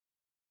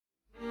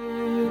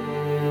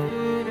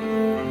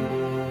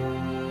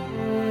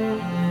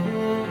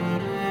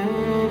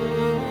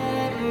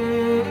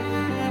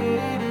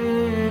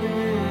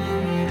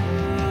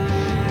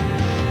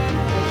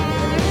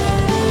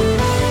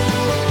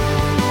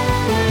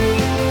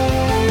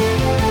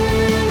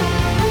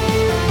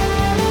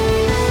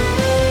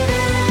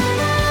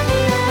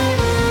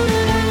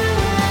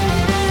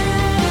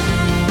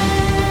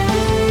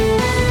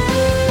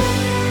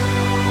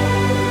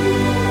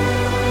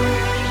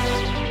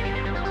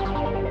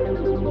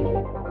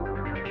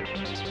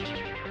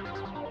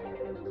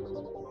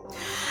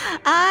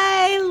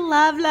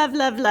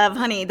love,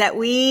 honey, that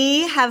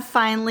we have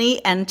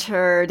finally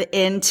entered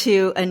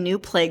into a new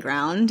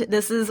playground.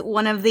 This is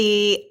one of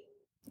the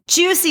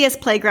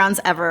juiciest playgrounds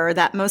ever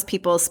that most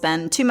people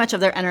spend too much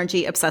of their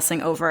energy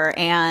obsessing over.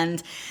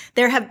 And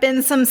there have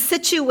been some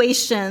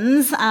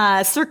situations,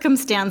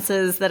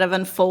 circumstances that have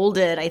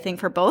unfolded, I think,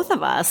 for both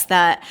of us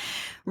that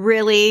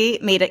really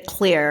made it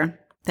clear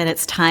that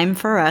it's time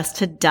for us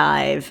to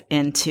dive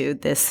into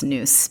this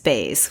new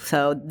space.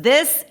 So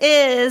this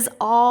is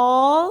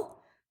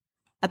all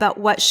about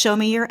what Show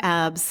Me Your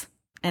Abs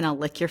and I'll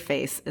Lick Your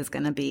Face is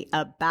going to be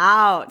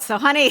about. So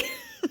honey,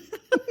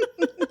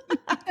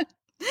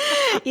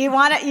 you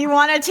want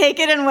to take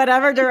it in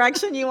whatever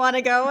direction you want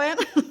to go in?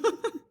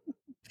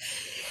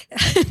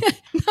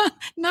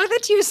 Now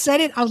that you said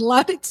it out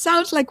loud, it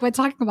sounds like we're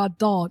talking about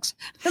dogs.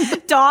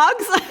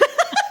 Dogs?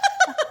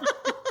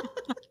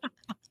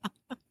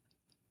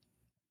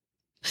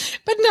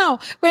 But no,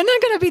 we're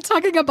not going to be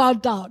talking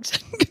about dogs.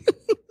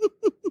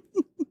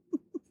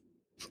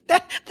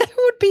 That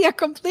would be a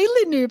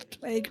completely new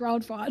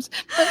playground for us.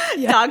 But,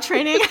 yeah. Dog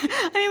training?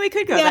 I mean, we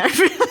could go there.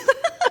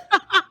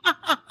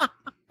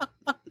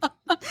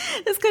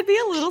 This could be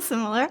a little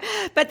similar,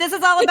 but this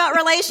is all about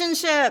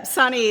relationships,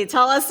 honey.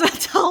 Tell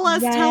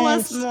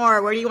us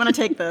more. Where do you want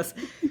to take this?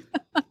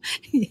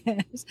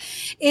 Yes,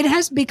 it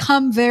has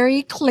become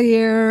very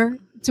clear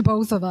to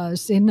both of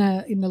us in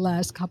the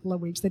last couple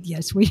of weeks that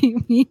yes, we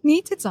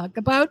need to talk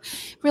about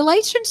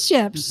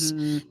relationships,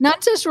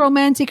 not just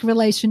romantic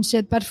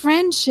relationships, but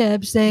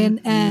friendships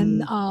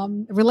and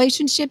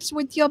relationships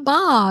with your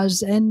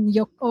boss and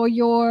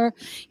your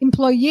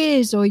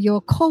employees or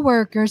your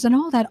coworkers and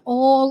all that.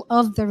 All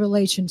of the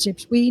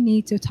relationships we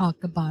need to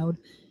talk about.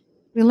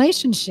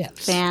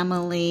 Relationships,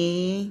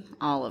 family,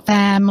 all of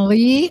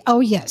family. That. Oh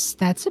yes,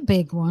 that's a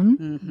big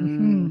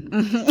one.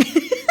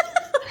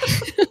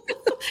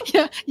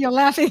 Yeah, you're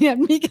laughing at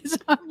me because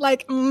I'm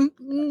like,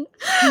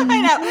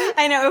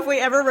 I know. If we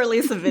ever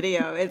release a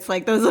video, it's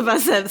like those of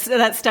us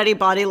that study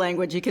body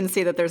language, you can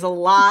see that there's a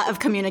lot of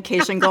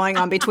communication going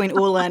on between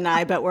Ula and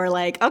I, but we're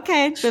like,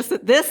 okay,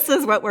 this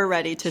is what we're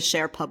ready to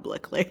share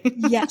publicly.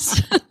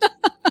 Yes.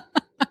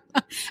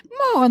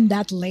 More on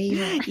that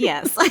later.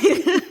 Yes.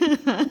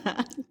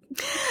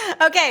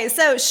 Okay,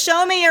 so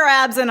show me your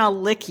abs and I'll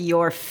lick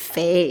your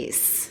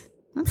face.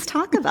 Let's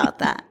talk about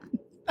that.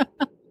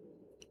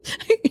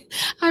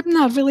 I'm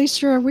not really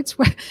sure which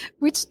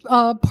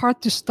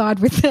part to start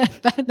with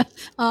that, but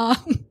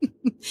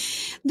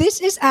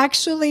this is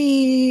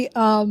actually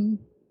one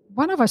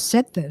of us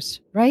said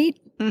this, right?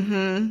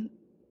 Mm-hmm.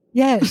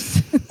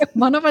 Yes,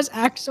 one of us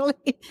actually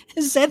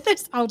said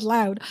this out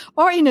loud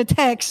or in a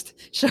text.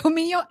 Show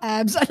me your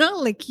abs and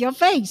I'll lick your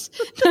face.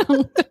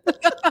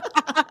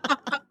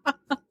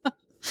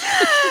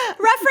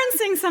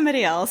 Referencing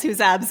somebody else whose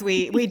abs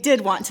we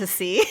did want to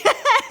see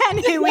and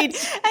who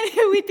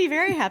we'd be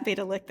very happy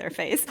to lick their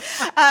face.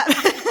 But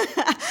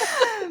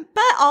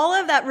all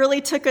of that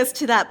really took us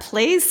to that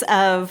place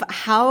of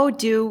how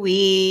do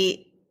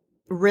we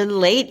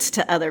relate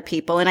to other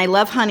people. And I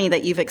love, honey,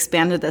 that you've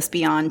expanded this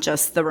beyond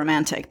just the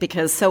romantic,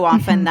 because so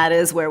often that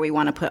is where we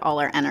want to put all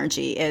our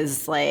energy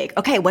is like,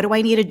 okay, what do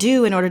I need to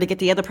do in order to get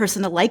the other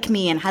person to like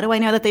me? And how do I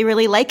know that they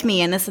really like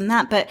me and this and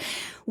that? But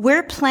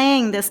we're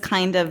playing this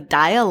kind of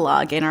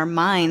dialogue in our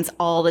minds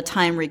all the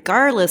time,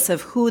 regardless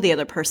of who the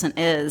other person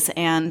is.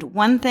 And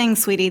one thing,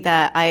 sweetie,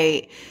 that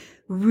I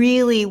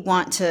really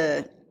want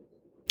to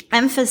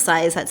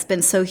emphasize that's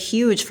been so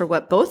huge for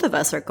what both of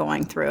us are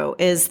going through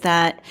is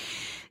that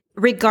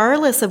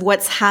regardless of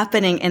what's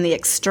happening in the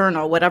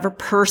external, whatever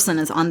person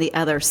is on the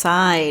other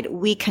side,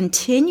 we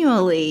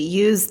continually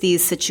use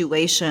these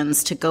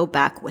situations to go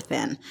back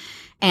within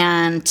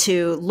and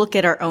to look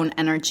at our own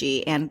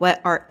energy and what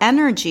our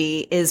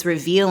energy is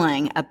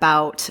revealing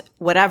about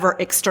whatever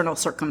external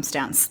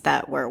circumstance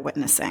that we're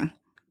witnessing.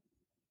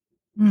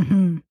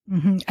 Mm-hmm,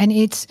 mm-hmm. And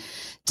it's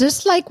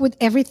just like with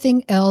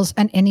everything else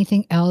and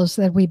anything else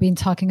that we've been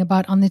talking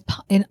about on this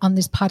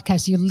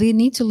podcast, you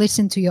need to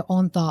listen to your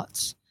own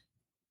thoughts.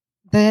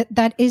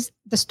 That is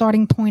the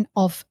starting point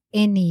of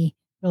any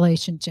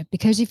relationship.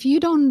 Because if you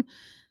don't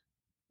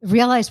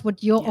realize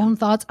what your own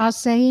thoughts are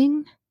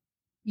saying,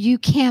 you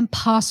can't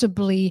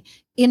possibly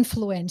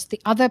influence the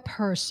other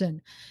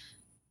person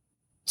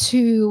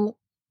to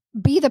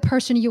be the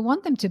person you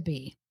want them to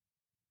be.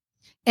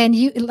 And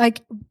you,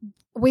 like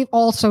we've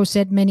also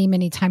said many,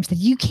 many times, that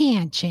you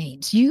can't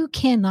change. You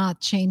cannot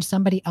change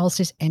somebody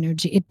else's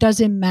energy. It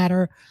doesn't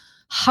matter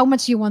how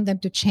much you want them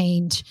to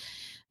change.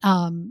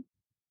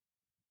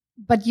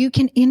 But you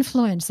can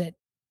influence it,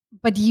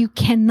 but you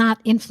cannot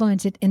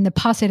influence it in the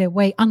positive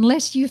way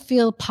unless you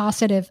feel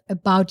positive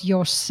about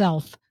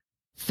yourself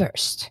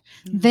first.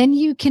 Mm-hmm. Then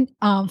you can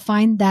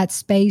find that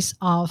space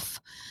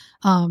of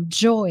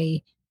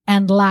joy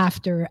and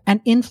laughter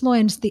and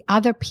influence the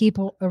other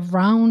people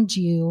around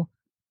you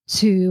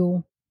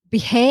to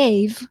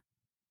behave.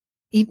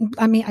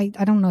 I mean,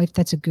 I don't know if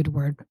that's a good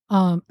word.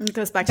 It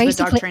goes back to the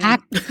dog training.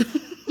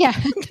 Yeah,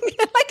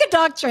 like a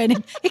dog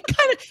training. It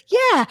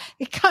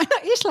kind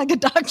of is like a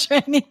dog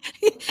training.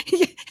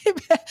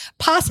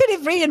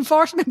 Positive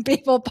reinforcement,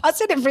 people.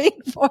 Positive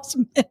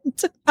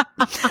reinforcement.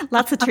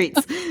 Lots of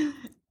treats.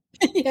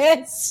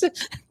 Yes.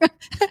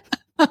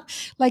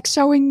 Like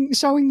showing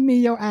me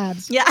your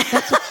abs. Yeah.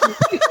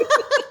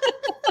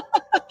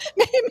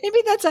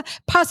 Maybe that's a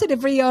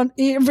positive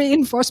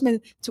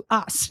reinforcement to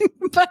us.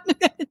 But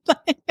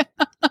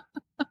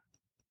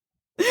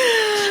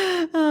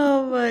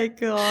oh my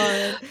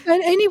God.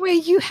 But anyway,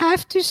 you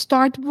have to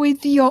start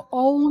with your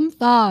own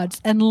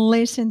thoughts and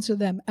listen to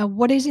them. And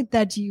what is it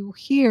that you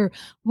hear?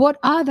 What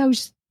are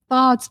those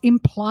thoughts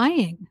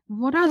implying?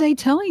 What are they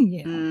telling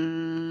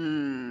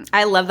you?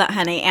 I love that,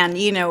 honey. And,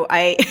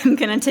 I am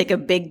going to take a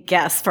big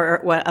guess for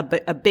what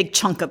a big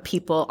chunk of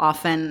people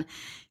often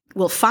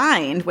will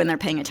find when they're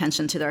paying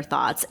attention to their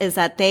thoughts is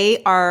that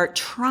they are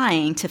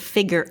trying to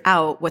figure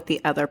out what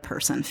the other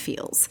person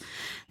feels.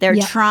 They're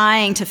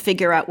trying to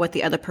figure out what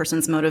the other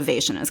person's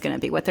motivation is going to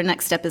be, what their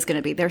next step is going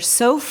to be. They're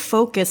so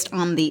focused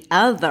on the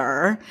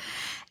other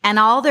and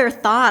all their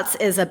thoughts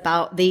is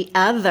about the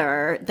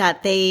other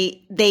that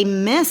they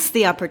miss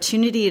the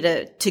opportunity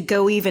to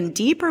go even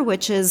deeper,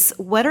 which is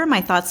what are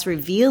my thoughts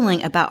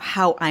revealing about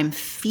how I'm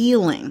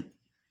feeling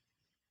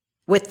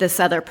with this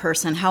other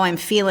person, how I'm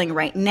feeling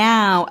right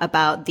now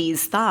about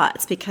these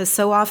thoughts, because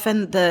so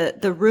often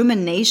the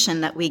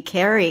rumination that we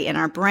carry in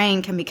our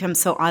brain can become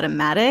so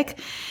automatic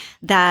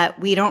that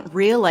we don't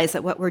realize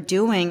that what we're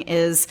doing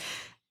is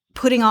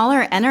putting all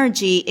our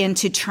energy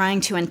into trying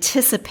to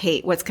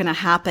anticipate what's going to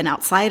happen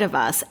outside of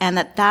us, and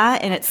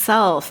that in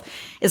itself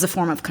is a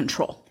form of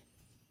control.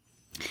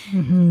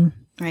 Mm-hmm.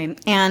 Right.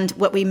 And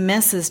what we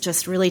miss is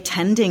just really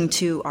tending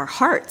to our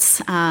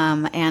hearts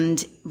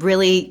and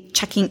really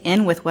checking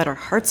in with what our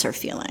hearts are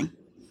feeling.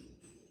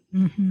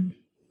 Mm-hmm.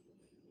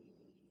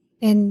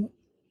 And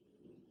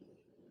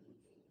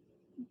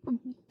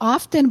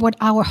often what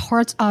our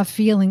hearts are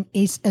feeling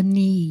is a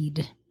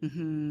need.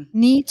 Mm-hmm.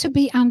 Need to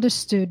be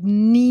understood,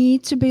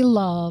 need to be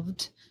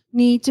loved,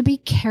 need to be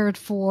cared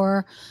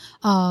for,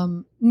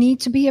 need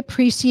to be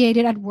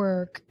appreciated at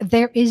work.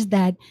 There is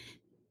that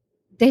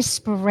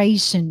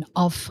desperation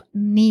of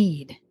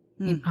need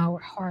in our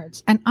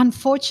hearts. And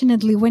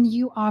unfortunately, when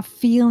you are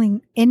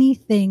feeling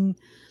anything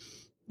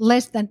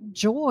less than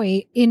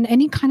joy in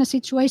any kind of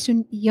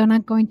situation, you're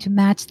not going to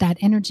match that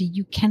energy.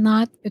 You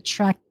cannot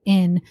attract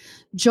in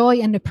joy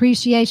and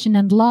appreciation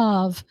and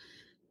love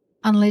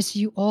unless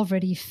you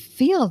already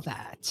feel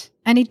that.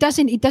 And it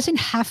doesn't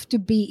have to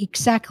be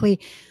exactly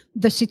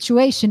the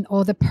situation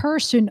or the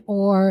person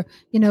or,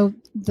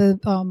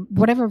 the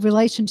whatever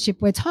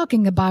relationship we're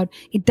talking about.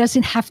 It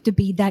doesn't have to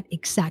be that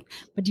exact,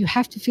 but you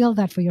have to feel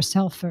that for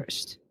yourself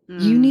first.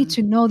 You need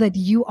to know that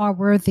you are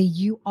worthy,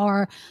 you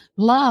are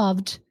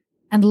loved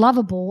and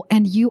lovable,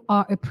 and you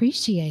are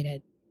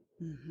appreciated.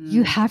 Mm-hmm.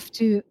 You have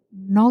to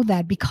know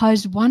that,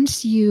 because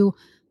once you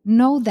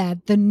know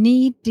that, the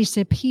need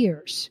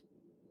disappears.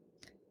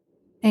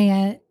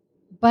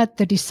 But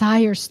the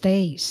desire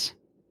stays.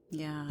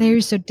 Yeah. There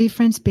is a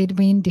difference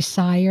between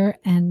desire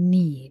and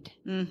need.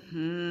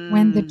 Mm-hmm.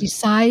 When the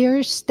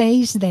desire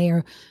stays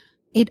there,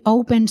 it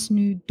opens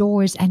new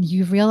doors, and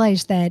you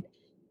realize that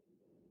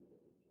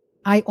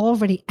I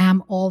already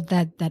am all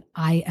that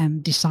I am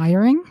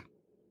desiring.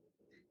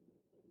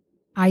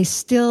 I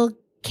still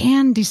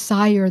can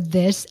desire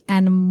this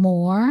and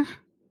more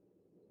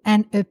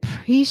and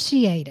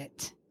appreciate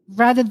it,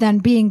 rather than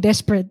being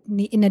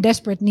in a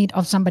desperate need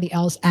of somebody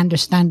else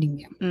understanding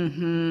you.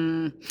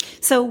 Mm-hmm.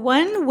 So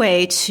one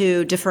way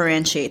to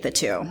differentiate the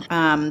two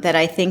that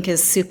I think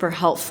is super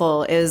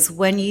helpful is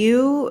when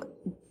you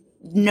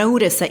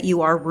notice that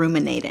you are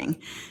ruminating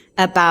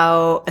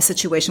about a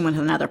situation with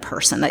another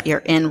person that you're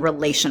in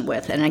relation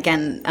with. And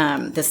again,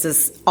 this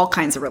is all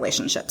kinds of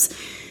relationships.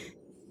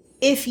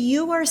 If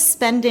you are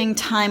spending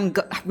time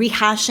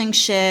rehashing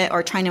shit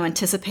or trying to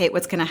anticipate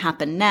what's going to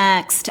happen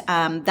next,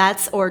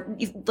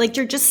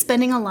 you're just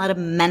spending a lot of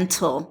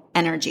mental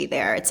energy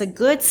there. It's a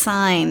good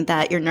sign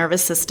that your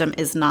nervous system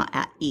is not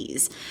at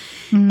ease.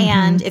 Mm-hmm.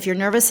 And if your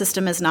nervous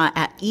system is not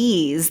at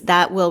ease,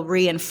 that will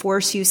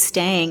reinforce you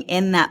staying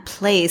in that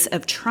place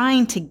of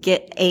trying to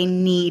get a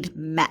need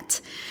met.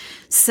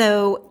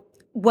 So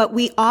what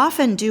we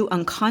often do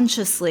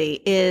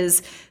unconsciously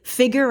is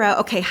figure out,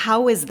 okay,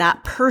 how is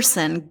that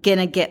person going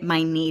to get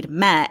my need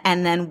met?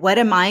 And then what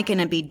am I going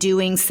to be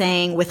doing,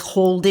 saying,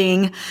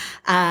 withholding,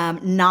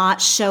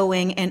 not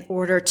showing in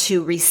order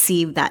to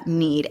receive that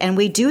need? And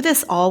we do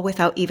this all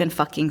without even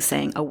fucking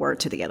saying a word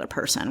to the other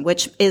person,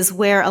 which is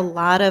where a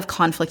lot of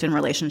conflict in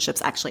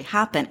relationships actually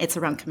happen. It's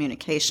around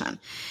communication.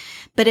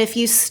 But if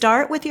you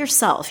start with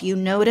yourself, you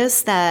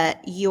notice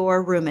that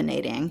you're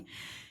ruminating.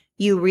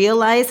 You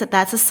realize that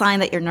that's a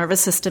sign that your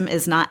nervous system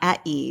is not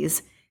at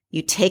ease.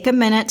 You take a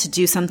minute to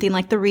do something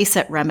like the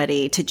reset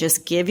remedy to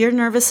just give your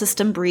nervous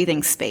system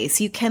breathing space.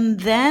 You can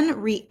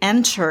then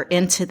re-enter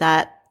into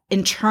that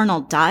internal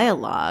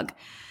dialogue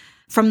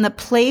from the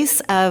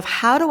place of,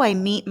 how do I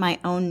meet my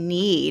own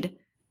need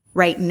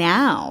right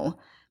now?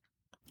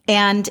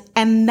 And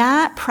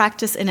that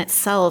practice in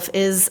itself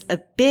is a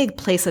big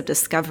place of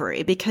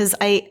discovery because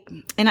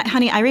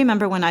honey, I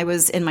remember when I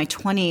was in my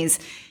 20s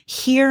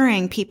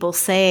hearing people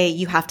say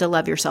you have to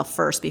love yourself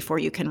first before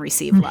you can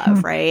receive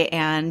love, right?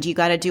 And you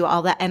got to do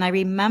all that. And I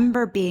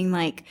remember being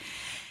like,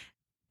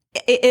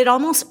 it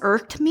almost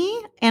irked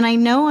me. And I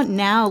know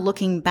now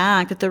looking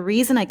back that the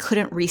reason I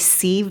couldn't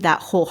receive that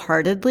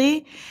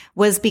wholeheartedly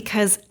was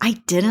because I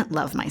didn't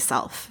love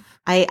myself.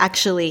 I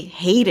actually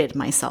hated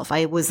myself.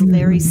 I was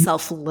very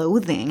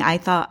self-loathing. I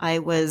thought I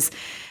was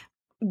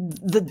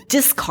the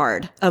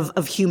discard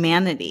of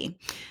humanity.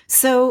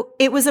 So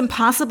it was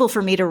impossible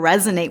for me to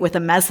resonate with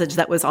a message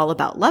that was all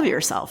about love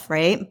yourself,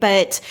 right?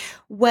 But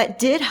what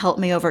did help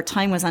me over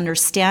time was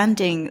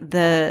understanding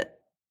the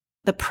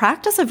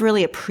practice of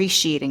really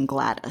appreciating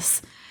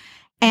Gladys.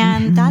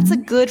 And that's a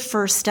good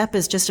first step,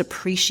 is just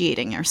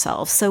appreciating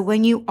yourself. So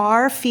when you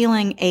are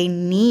feeling a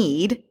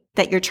need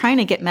that you're trying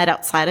to get met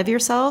outside of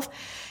yourself,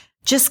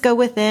 just go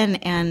within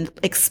and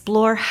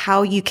explore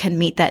how you can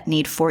meet that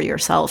need for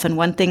yourself. And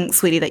one thing,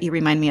 sweetie, that you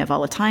remind me of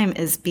all the time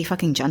is be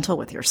fucking gentle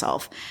with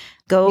yourself.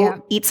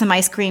 Go eat some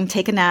ice cream,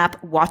 take a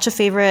nap, watch a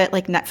favorite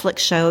like Netflix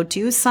show,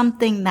 do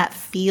something that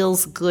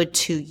feels good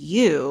to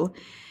you.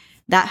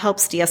 That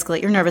helps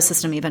de-escalate your nervous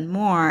system even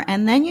more.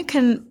 And then you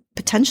can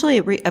potentially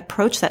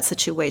approach that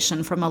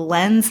situation from a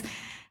lens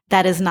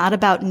that is not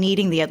about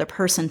needing the other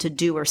person to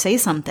do or say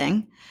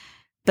something,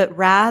 but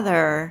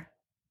rather,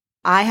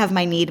 I have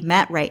my need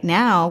met right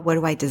now. What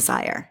do I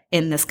desire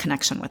in this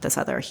connection with this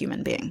other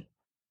human being?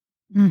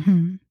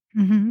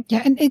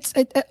 Yeah. And it's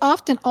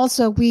often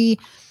also we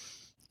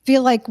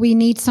feel like we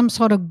need some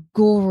sort of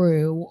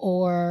guru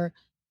or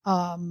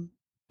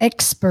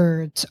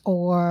expert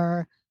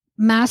or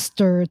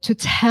master to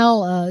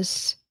tell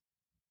us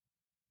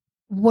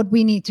what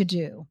we need to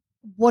do,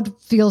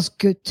 what feels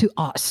good to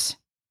us.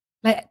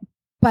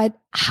 But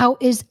how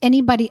is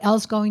anybody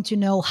else going to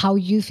know how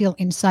you feel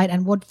inside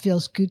and what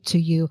feels good to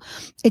you?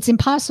 It's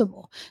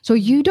impossible. So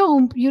you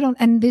don't,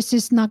 and this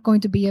is not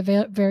going to be a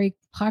very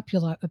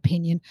popular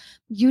opinion.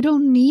 You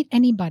don't need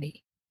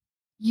anybody.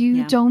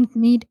 You don't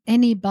need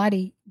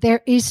anybody.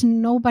 There is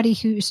nobody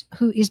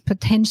who is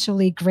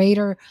potentially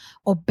greater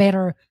or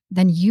better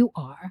than you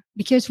are,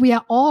 because we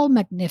are all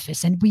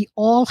magnificent. We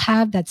all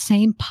have that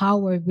same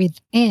power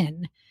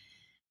within.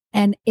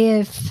 And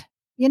if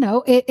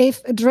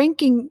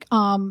drinking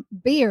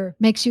beer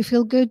makes you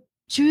feel good,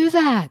 do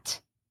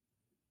that.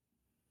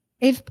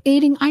 If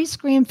eating ice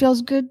cream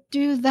feels good,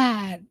 do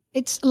that.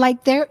 It's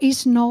like there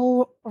is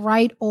no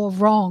right or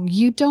wrong.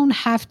 You don't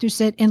have to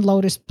sit in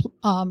lotus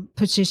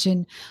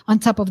position on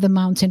top of the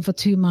mountain for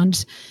 2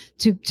 months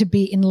to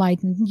be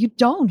enlightened. You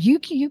don't. You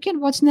can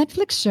watch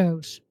Netflix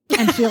shows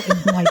and feel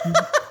enlightened.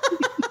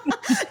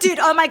 Dude,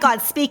 oh my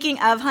God. Speaking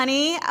of,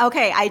 honey,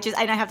 okay,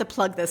 I have to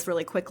plug this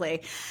really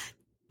quickly.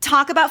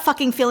 Talk about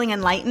fucking feeling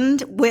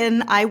enlightened.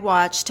 When I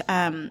watched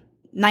 9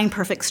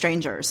 Perfect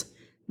Strangers,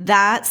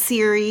 that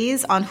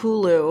series on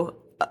Hulu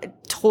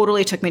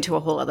totally took me to a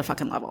whole other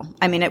fucking level.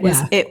 I mean, it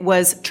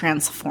was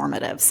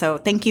transformative. So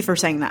thank you for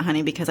saying that,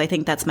 honey, because I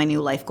think that's my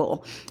new life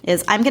goal,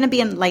 is I'm going to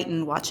be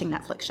enlightened watching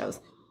Netflix shows.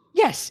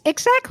 Yes,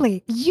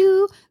 exactly.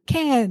 You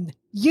can.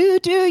 You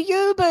do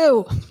you,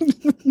 boo.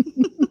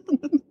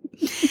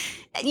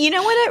 You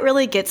know what it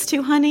really gets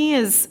to, honey,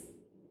 is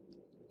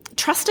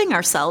trusting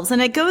ourselves.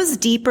 And it goes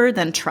deeper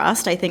than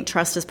trust. I think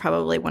trust is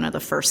probably one of the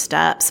first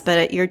steps,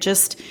 but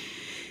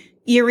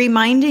you're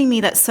reminding me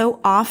that so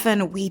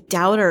often we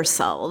doubt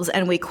ourselves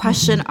and we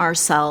question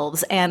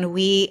ourselves, and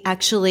we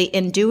actually,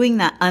 in doing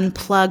that,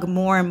 unplug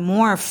more and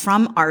more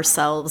from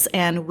ourselves,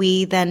 and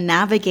we then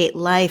navigate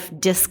life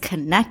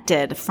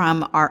disconnected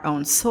from our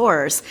own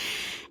source.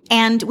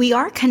 And we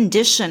are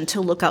conditioned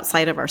to look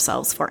outside of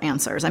ourselves for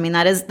answers. I mean,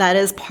 that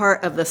is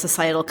part of the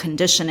societal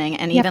conditioning.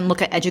 And even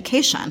look at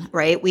education,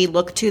 right? We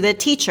look to the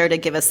teacher to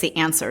give us the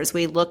answers.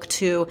 We look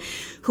to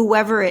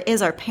whoever it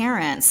is, our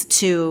parents,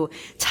 to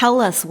tell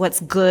us what's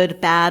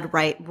good, bad,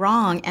 right,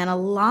 wrong. And a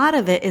lot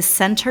of it is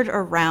centered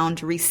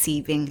around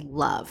receiving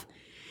love.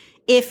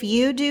 If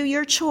you do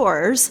your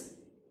chores,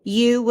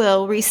 you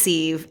will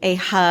receive a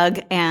hug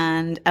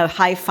and a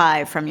high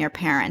five from your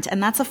parent.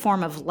 And that's a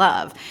form of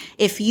love.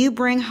 If you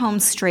bring home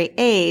straight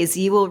A's,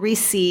 you will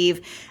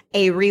receive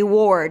a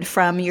reward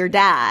from your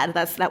dad.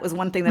 That was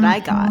one thing that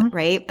I got,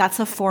 right? That's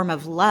a form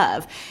of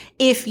love.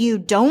 If you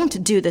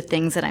don't do the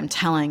things that I'm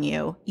telling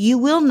you, you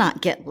will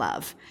not get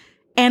love.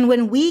 And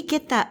when we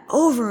get that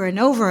over and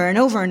over and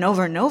over and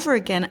over and over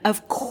again,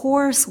 of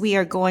course we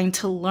are going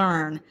to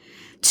learn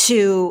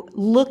to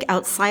look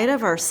outside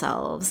of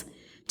ourselves,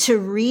 to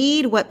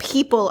read what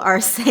people are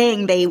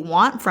saying they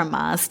want from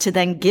us, to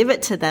then give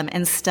it to them,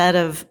 instead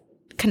of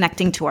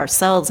connecting to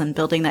ourselves and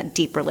building that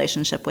deep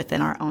relationship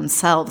within our own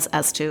selves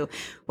as to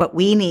what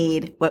we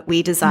need, what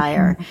we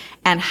desire,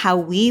 and how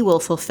we will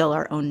fulfill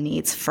our own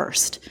needs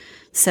first.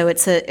 So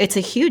it's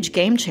a huge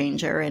game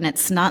changer, and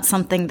it's not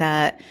something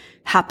that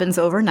happens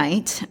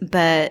overnight,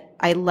 but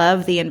I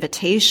love the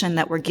invitation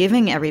that we're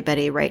giving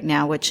everybody right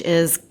now, which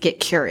is get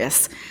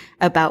curious.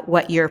 about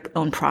what your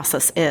own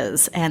process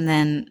is, and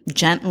then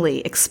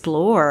gently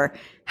explore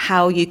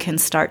how you can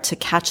start to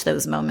catch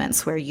those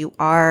moments where you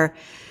are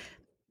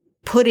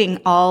putting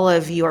all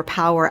of your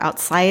power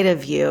outside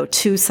of you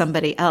to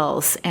somebody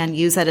else, and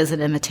use that as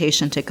an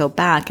invitation to go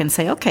back and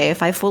say, okay,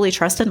 if I fully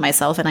trusted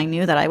myself and I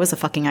knew that I was a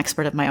fucking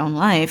expert of my own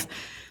life,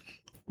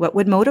 what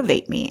would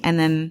motivate me? And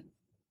then,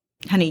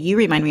 honey, you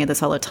remind me of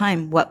this all the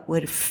time. What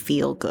would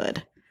feel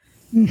good?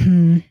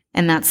 Mm-hmm.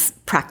 And that's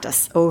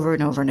practice over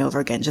and over and over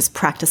again, just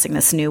practicing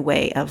this new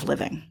way of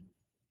living.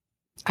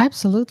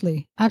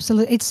 Absolutely.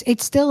 Absolutely.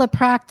 It's still a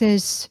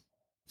practice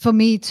for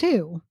me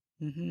too.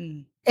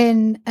 Mm-hmm.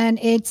 And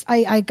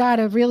I got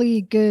a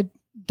really good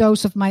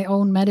dose of my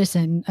own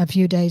medicine a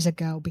few days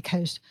ago,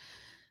 because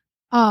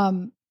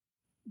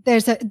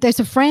there's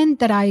a friend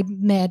that I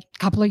met a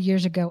couple of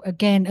years ago,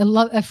 again,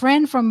 a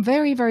friend from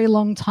very, very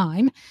long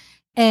time.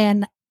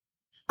 And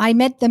I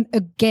met them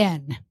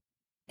again.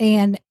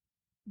 And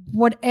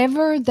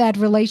whatever that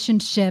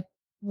relationship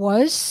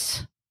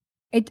was,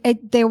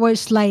 there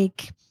was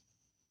like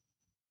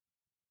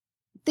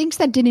things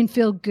that didn't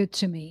feel good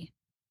to me.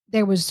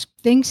 There was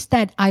things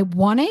that I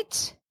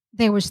wanted.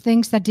 There was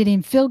things that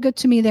didn't feel good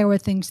to me. There were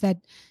things that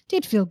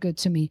did feel good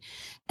to me.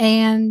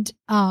 And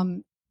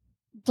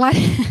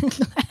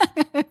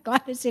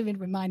Gladys even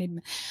reminded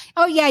me,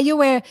 oh yeah, you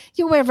were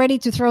ready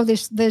to throw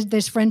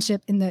this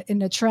friendship in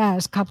the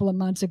trash a couple of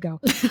months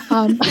ago.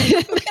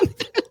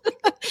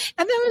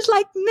 And I was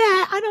like,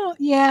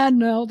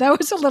 no, that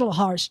was a little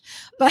harsh.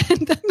 But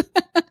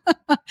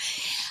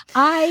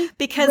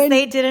because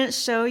they didn't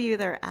show you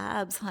their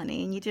abs,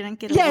 honey, and you didn't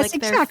get to lick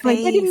exactly.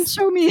 their face. They didn't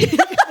show me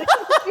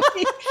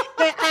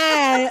their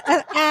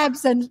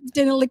abs and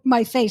didn't lick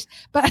my face.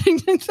 But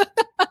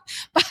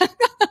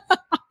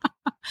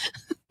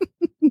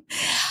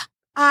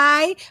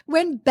I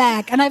went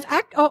back, and I've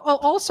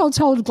also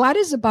told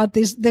Gladys about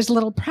this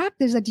little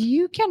practice that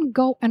you can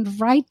go and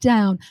write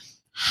down,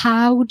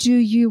 how do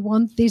you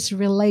want this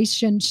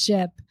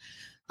relationship,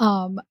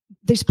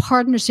 this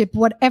partnership,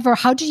 whatever,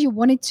 how do you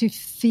want it to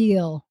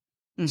feel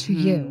to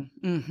you?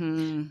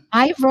 Mm-hmm.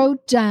 I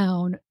wrote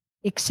down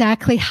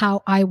exactly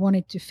how I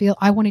wanted to feel.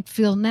 I wanted to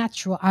feel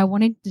natural. I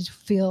wanted to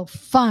feel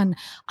fun.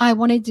 I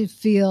wanted to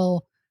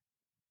feel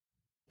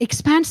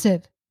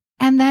expansive.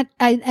 And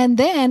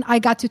then I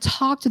got to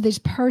talk to this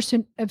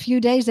person a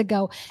few days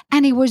ago,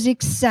 and it was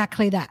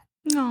exactly that.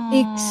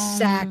 Aww.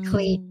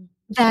 Exactly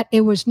that.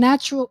 It was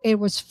natural. It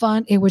was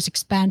fun. It was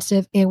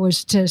expansive. It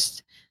was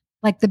just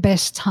like the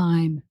best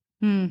time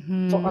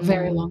for a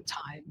very long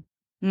time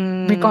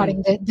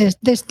regarding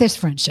this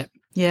friendship.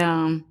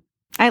 Yeah.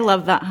 I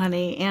love that,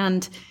 honey.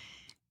 And,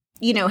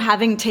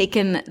 having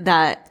taken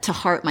that to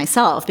heart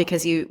myself,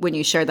 because when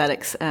you shared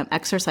that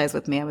exercise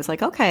with me, I was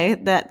like, okay,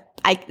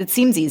 it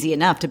seems easy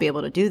enough to be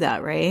able to do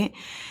that, right?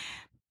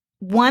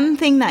 One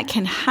thing that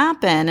can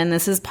happen, and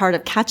this is part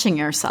of catching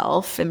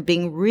yourself and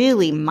being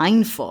really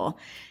mindful,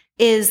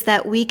 is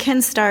that we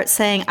can start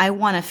saying, I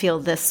want to feel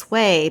this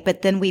way,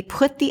 but then we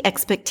put the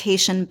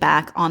expectation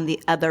back on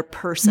the other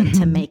person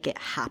to make it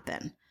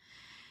happen.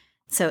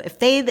 So if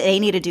they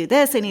need to do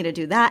this, they need to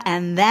do that,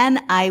 and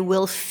then I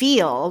will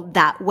feel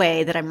that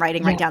way that I'm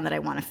writing right down that I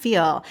want to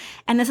feel.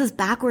 And this is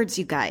backwards,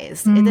 you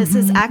guys. This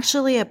is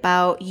actually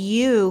about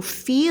you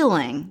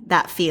feeling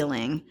that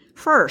feeling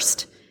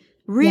first.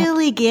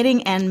 Really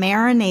getting and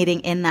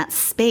marinating in that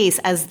space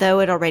as though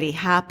it already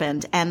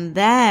happened. And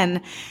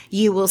then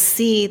you will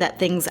see that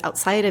things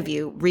outside of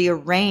you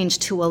rearrange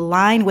to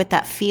align with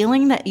that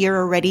feeling that you're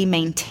already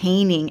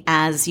maintaining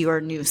as your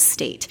new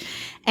state.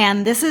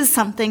 And this is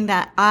something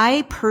that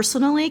I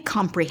personally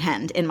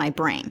comprehend in my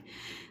brain.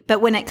 But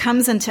when it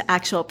comes into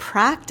actual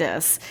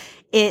practice,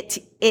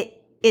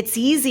 it's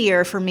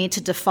easier for me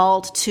to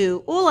default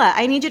to, Ula,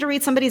 I need you to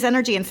read somebody's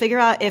energy and figure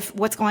out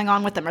what's going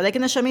on with them. Are they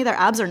going to show me their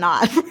abs or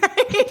not?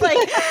 Right?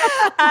 Like,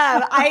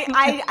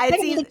 I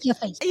see,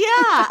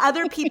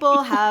 other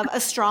people have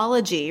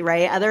astrology,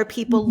 right? Other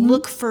people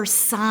look for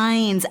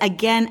signs,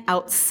 again,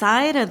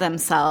 outside of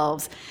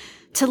themselves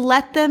to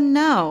let them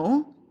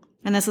know,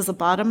 and this is the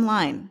bottom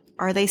line,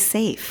 are they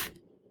safe?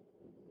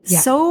 Yeah.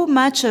 So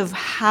much of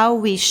how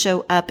we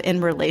show up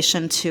in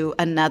relation to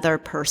another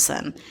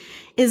person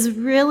is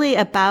really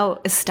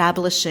about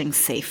establishing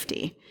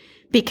safety.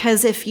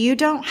 Because if you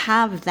don't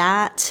have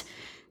that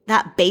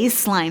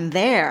baseline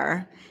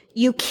there,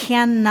 you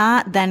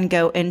cannot then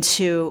go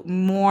into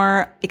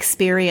more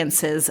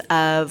experiences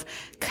of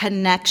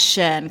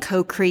connection,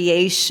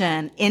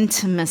 co-creation,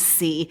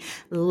 intimacy,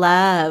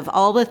 love,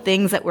 all the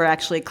things that we're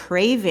actually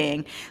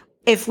craving.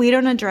 If we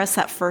don't address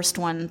that first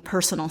one,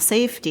 personal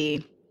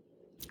safety,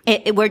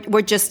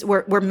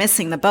 we're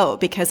missing the boat,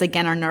 because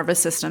again, our nervous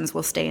systems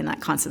will stay in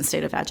that constant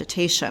state of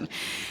agitation.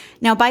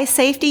 Now, by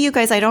safety, you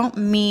guys, I don't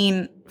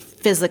mean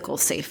physical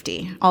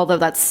safety, although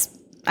that's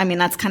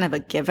kind of a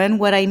given.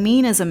 What I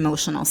mean is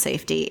emotional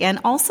safety. And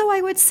also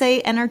I would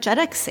say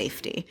energetic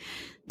safety,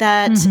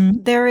 that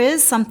there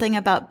is something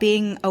about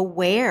being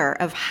aware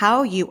of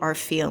how you are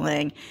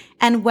feeling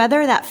and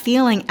whether that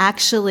feeling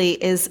actually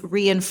is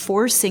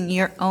reinforcing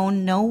your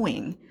own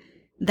knowing.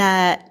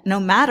 that no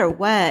matter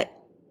what,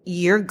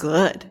 you're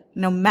good.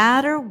 No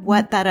matter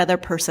what that other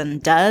person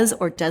does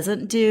or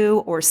doesn't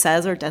do or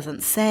says or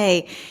doesn't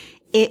say,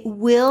 it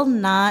will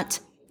not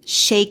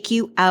shake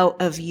you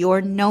out of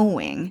your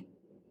knowing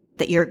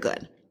that you're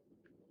good.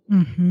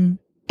 Mm-hmm.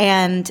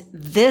 And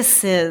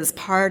this is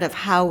part of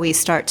how we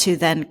start to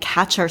then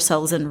catch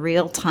ourselves in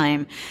real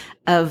time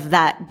of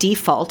that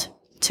default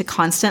to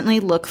constantly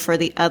look for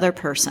the other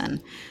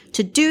person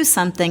to do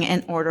something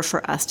in order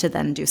for us to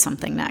then do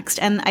something next.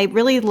 And I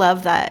really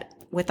love that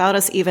without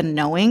us even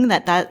knowing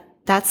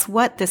that's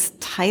what this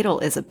title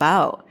is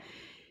about.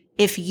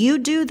 If you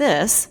do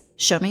this,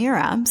 show me your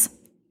abs.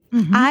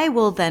 Mm-hmm. I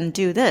will then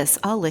do this.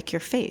 I'll lick your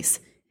face.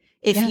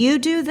 If you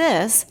do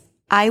this,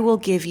 I will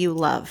give you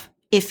love.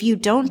 If you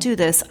don't do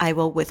this, I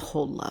will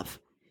withhold love.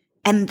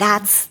 And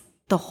that's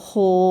the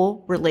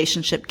whole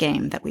relationship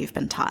game that we've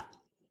been taught.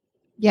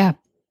 Yeah.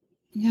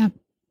 Yeah.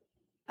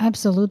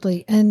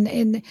 Absolutely.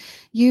 And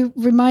you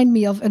remind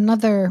me of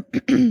another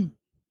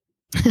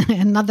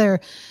another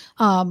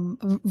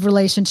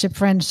relationship,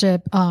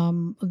 friendship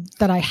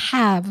that I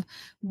have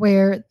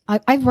where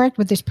I've worked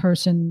with this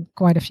person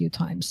quite a few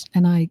times,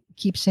 and I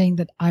keep saying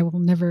that I will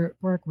never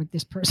work with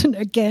this person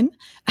again.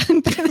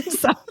 And then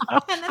somehow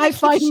I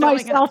find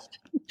myself,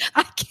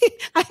 I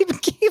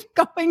keep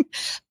going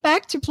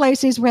back to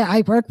places where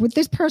I work with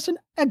this person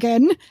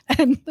again.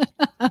 And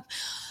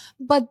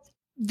but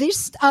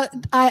this,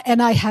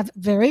 I have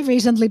very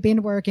recently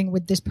been working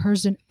with this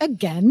person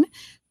again.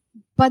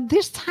 But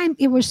this time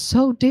it was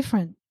so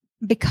different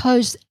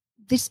because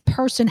this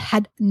person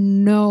had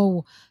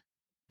no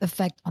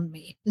effect on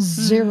me,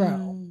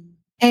 zero.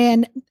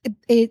 And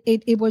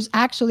it was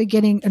actually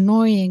getting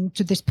annoying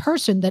to this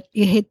person that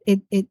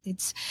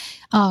it's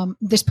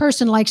this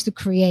person likes to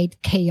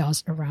create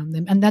chaos around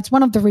them. And that's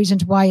one of the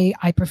reasons why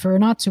I prefer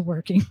not to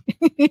work in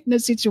the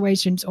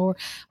situations or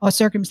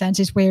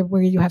circumstances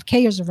where you have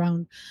chaos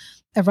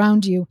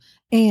around you.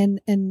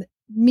 And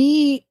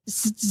me,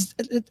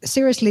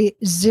 seriously,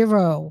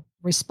 zero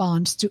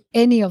response to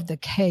any of the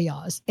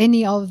chaos,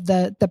 any of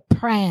the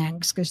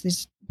pranks, because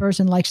this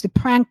person likes to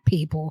prank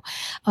people.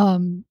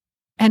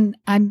 And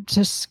I'm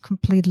just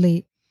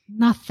completely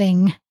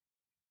nothing.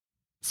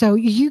 So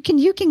you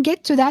can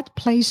get to that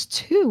place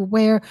too,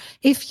 where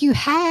if you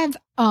have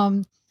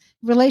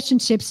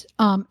relationships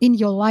in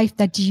your life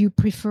that you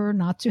prefer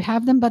not to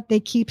have them, but they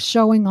keep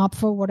showing up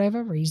for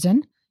whatever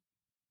reason,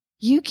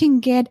 you can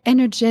get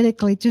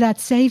energetically to that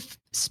safe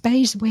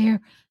space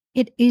where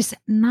it is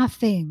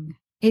nothing.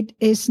 It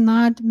is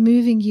not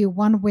moving you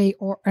one way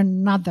or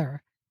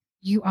another.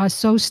 You are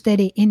so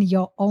steady in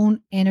your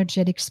own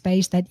energetic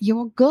space that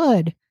you're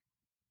good.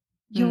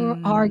 You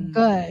are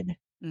good.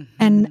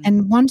 Mm-hmm.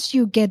 And once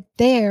you get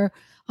there,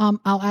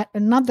 I'll add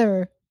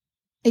another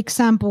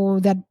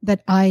example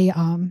that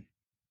I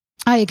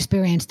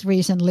experienced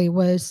recently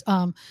was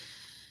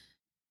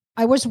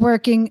I was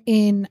working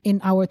in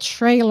our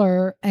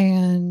trailer,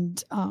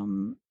 and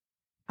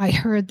I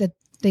heard that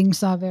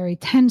things are very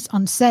tense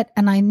on set,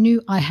 and I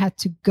knew I had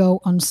to go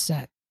on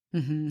set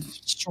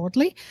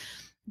shortly.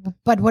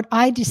 But what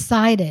I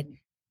decided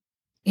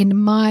in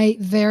my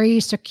very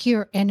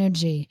secure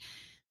energy,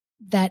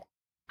 that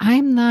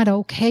I'm not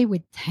okay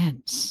with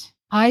tense.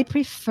 I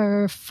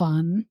prefer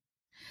fun.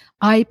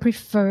 I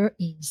prefer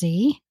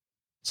easy,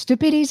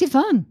 stupid, easy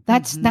fun.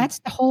 That's the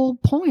whole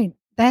point.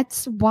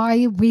 That's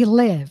why we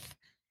live.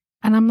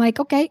 And I'm like,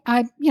 okay,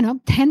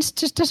 tense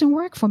just doesn't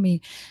work for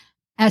me.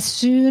 As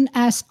soon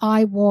as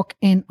I walk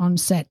in on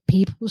set,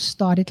 people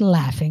started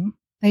laughing.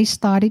 They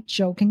started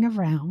joking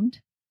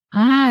around.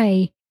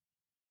 I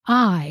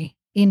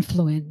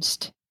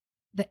influenced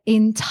the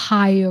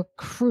entire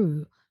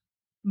crew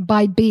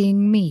by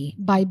being me,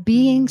 by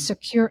being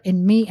secure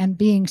in me and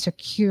being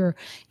secure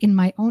in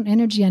my own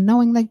energy and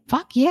knowing like,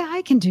 fuck yeah,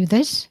 I can do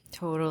this.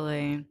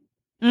 Totally.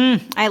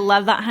 I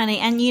love that, honey.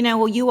 And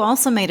you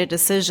also made a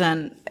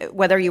decision,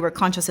 whether you were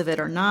conscious of it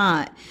or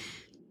not,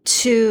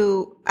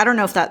 I don't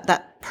know if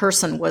that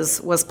person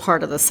was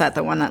part of the set,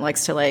 the one that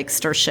likes to like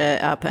stir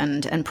shit up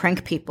and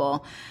prank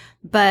people,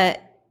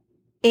 but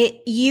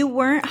you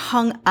weren't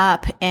hung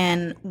up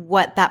in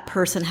what that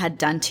person had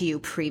done to you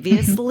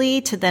previously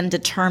to then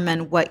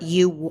determine what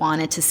you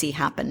wanted to see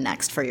happen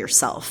next for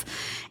yourself.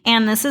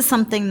 And this is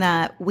something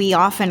that we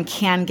often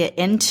can get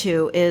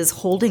into, is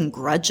holding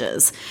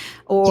grudges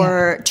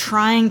or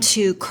trying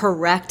to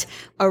correct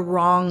a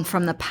wrong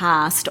from the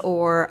past,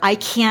 or I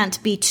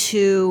can't be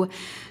too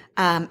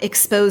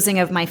exposing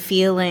of my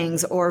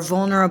feelings or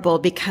vulnerable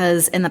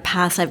because in the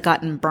past I've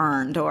gotten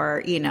burned,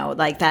 or,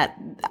 like that.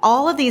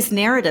 All of these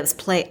narratives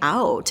play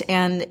out.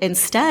 And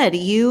instead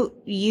you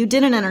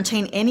didn't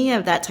entertain any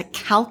of that to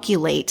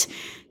calculate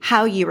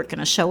how you were going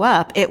to show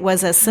up. It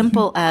was as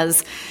simple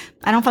as,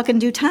 I don't fucking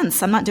do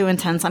tense. I'm not doing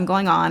tense. I'm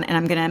going on and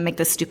I'm going to make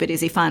this stupid,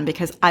 easy fun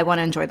because I want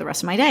to enjoy the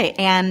rest of my day.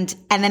 And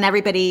then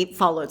everybody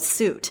followed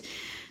suit.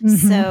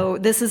 So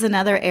this is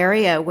another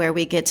area where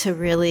we get to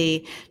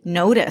really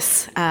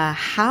notice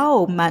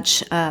how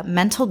much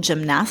mental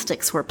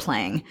gymnastics we're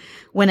playing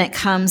when it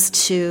comes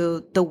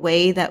to the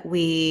way that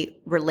we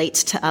relate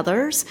to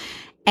others,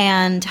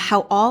 and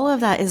how all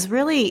of that is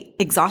really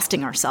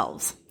exhausting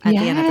ourselves at the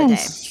end of the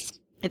day.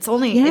 It's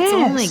only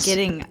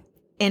getting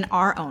in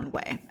our own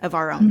way of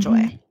our own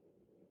joy.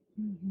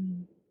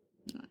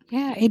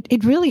 Yeah,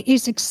 it really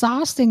is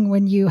exhausting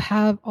when you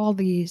have all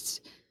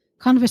these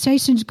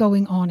conversations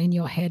going on in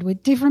your head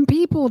with different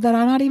people that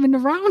are not even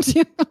around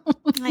you.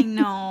 I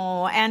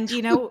know. And,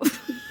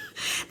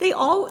 they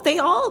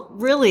all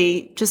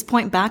really just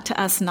point back to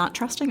us not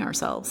trusting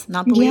ourselves,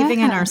 not believing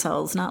in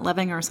ourselves, not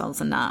loving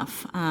ourselves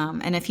enough.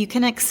 And if you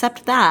can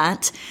accept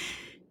that,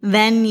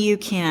 then you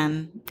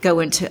can go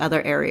into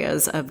other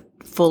areas of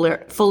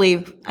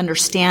fully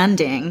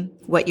understanding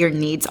what your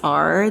needs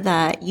are,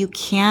 that you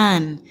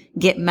can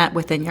get met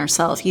within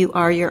yourself. You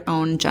are your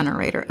own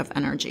generator of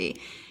energy.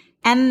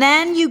 And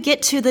then you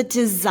get to the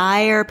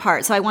desire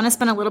part. So I want to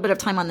spend a little bit of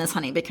time on this,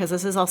 honey, because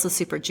this is also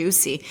super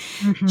juicy.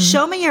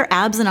 Show me your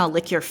abs and I'll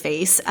lick your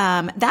face.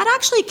 That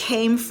actually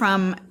came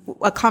from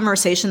a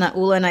conversation that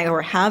Ula and I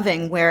were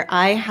having, where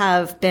I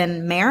have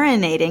been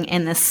marinating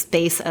in this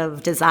space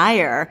of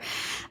desire.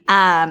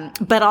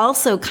 But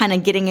also kind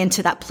of getting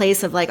into that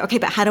place of like, okay,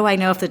 but how do I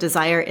know if the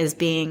desire is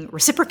being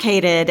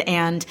reciprocated?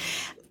 And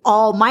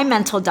all my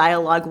mental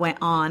dialogue went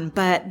on,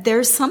 but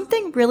there's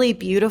something really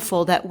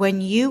beautiful that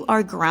when you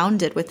are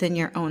grounded within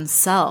your own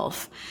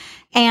self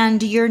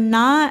and you're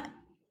not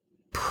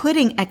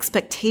putting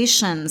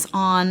expectations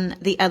on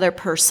the other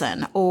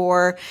person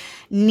or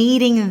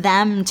needing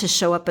them to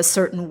show up a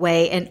certain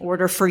way in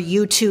order for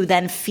you to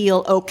then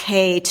feel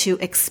okay to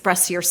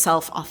express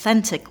yourself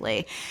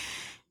authentically,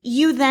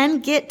 you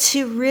then get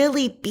to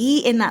really be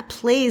in that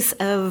place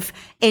of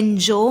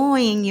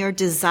enjoying your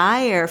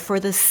desire for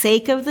the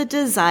sake of the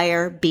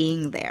desire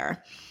being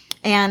there.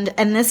 And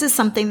this is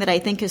something that I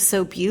think is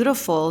so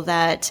beautiful,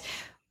 that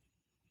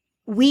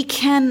we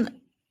can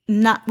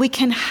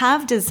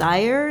have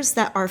desires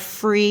that are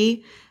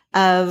free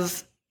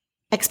of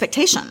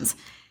expectations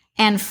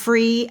and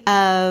free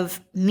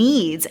of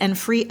needs and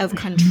free of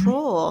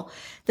control.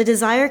 The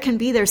desire can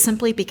be there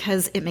simply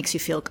because it makes you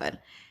feel good.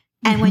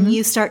 And when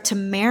you start to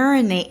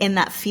marinate in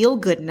that feel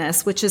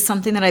goodness, which is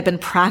something that I've been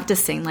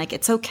practicing, like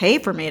it's okay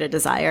for me to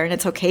desire and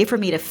it's okay for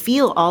me to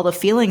feel all the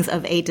feelings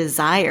of a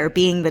desire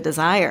being the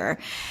desire.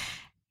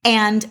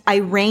 And I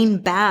rein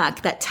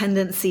back that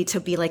tendency to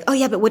be like, oh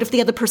yeah, but what if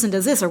the other person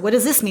does this? Or what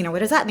does this mean? Or what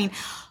does that mean?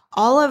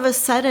 All of a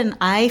sudden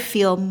I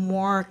feel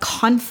more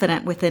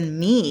confident within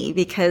me,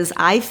 because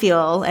I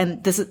feel,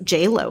 and this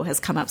J-Lo has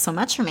come up so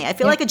much for me. I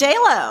feel like a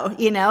J-Lo,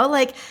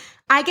 like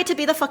I get to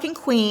be the fucking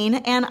queen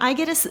and I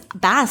get to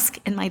bask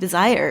in my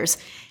desires.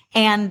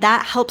 And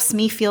that helps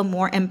me feel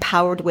more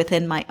empowered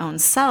within my own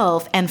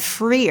self and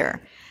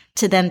freer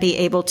to then be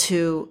able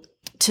to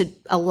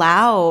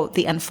allow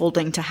the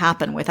unfolding to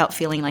happen without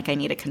feeling like I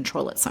need to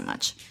control it so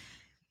much.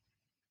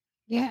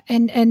 Yeah.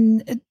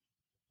 And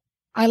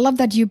I love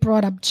that you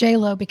brought up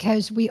J-Lo,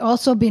 because we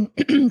also been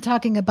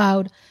talking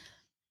about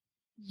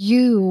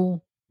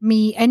you,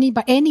 me,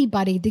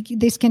 anybody.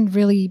 This can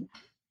really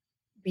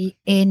be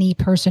any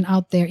person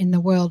out there in the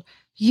world.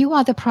 You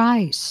are the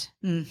prize.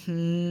 Once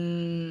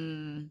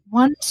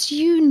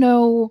you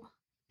know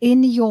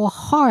in your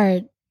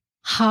heart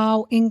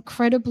how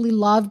incredibly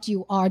loved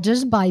you are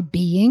just by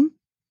being,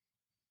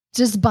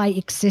 just by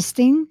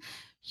existing,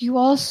 you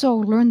also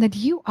learn that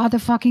you are the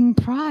fucking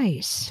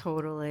prize.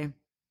 Totally.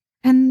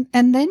 And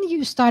then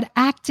you start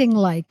acting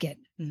like it.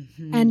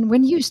 And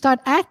when you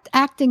start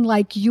acting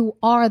like you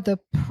are the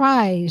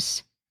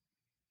prize,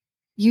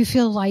 you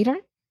feel lighter.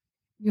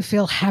 You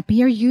feel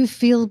happier, you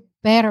feel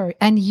better,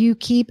 and you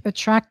keep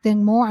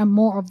attracting more and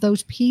more of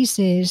those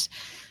pieces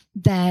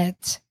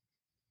that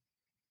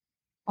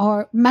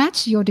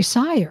match your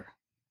desire.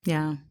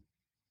 Yeah.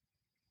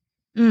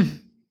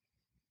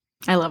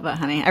 I love that,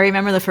 honey. I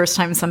remember the first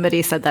time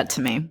somebody said that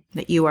to me,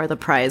 that you are the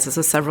prize. This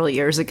was several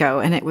years ago,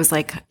 and it was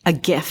like a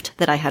gift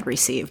that I had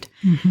received.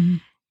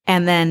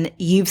 And then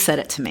you've said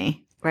it to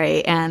me,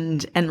 right?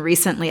 And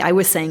recently I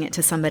was saying it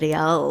to somebody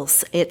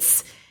else.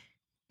 It's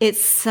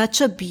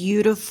such a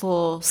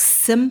beautiful,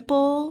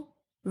 simple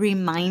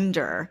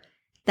reminder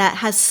that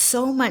has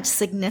so much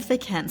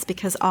significance,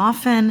 because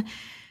often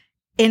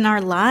in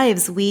our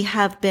lives, we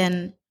have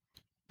been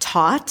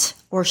taught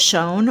or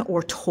shown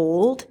or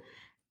told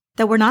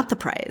that we're not the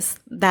prize,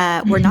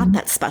 that we're not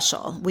that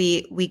special.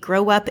 We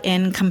grow up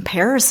in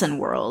comparison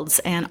worlds,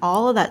 and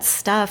all of that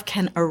stuff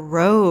can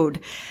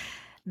erode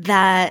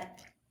that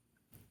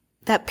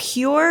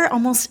pure,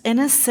 almost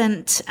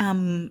innocent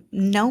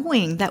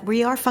knowing that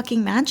we are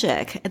fucking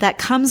magic that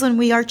comes when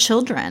we are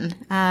children.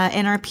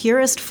 In our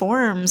purest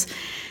forms,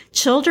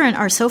 children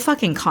are so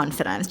fucking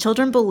confident.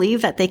 Children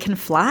believe that they can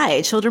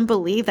fly. Children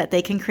believe that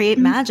they can create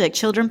magic.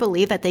 Children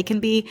believe that they can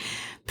be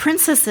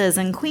princesses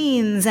and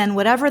queens and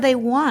whatever they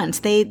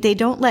want. They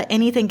don't let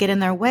anything get in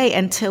their way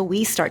until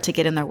we start to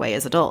get in their way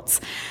as adults.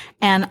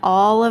 And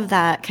all of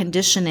that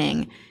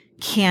conditioning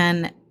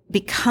can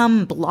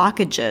become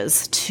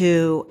blockages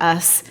to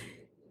us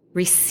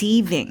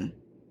receiving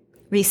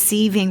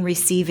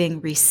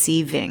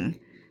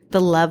the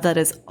love that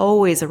is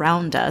always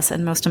around us,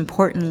 and most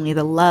importantly,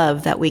 the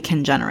love that we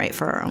can generate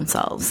for our own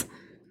selves.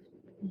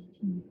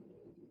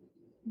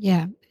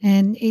 Yeah,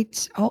 and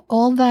it's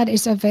all that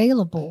is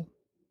available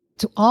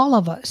to all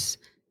of us.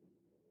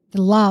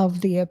 The love,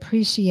 the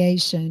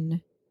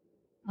appreciation,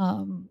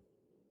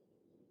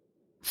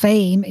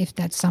 fame, if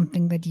that's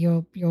something that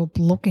you're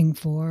looking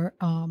for.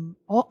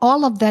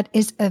 All of that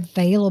is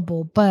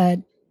available, but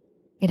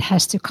it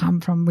has to come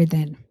from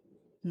within.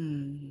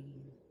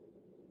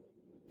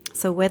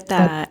 So with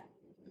that,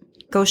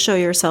 go show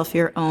yourself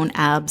your own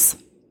abs.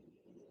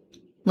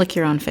 Lick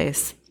your own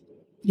face.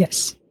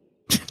 Yes.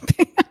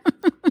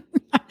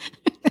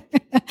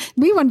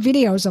 We want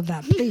videos of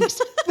that,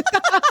 please.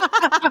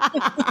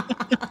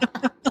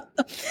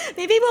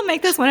 Maybe we'll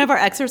make this one of our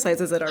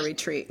exercises at our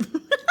retreat.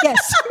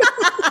 Yes.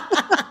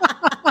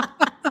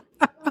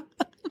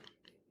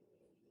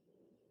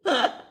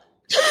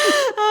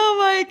 Oh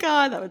my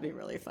God, that would be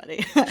really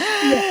funny.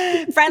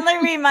 Yeah. Friendly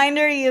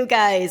reminder, you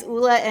guys,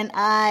 Ulla and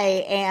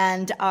I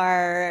and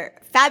our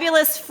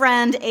fabulous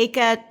friend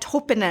Eka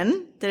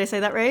Topinen, did I say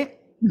that right?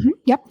 Mm-hmm.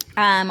 Yep.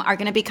 Are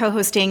going to be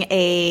co-hosting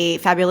a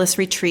fabulous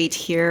retreat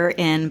here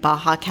in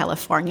Baja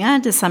California,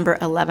 December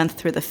 11th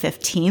through the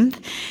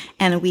 15th.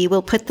 And we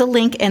will put the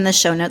link in the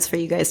show notes for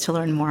you guys to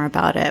learn more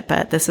about it.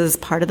 But this is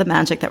part of the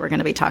magic that we're going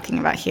to be talking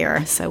about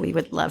here. So we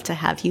would love to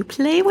have you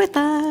play with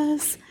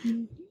us.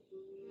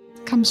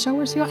 Come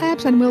show us your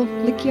abs and we'll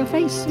lick your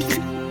face.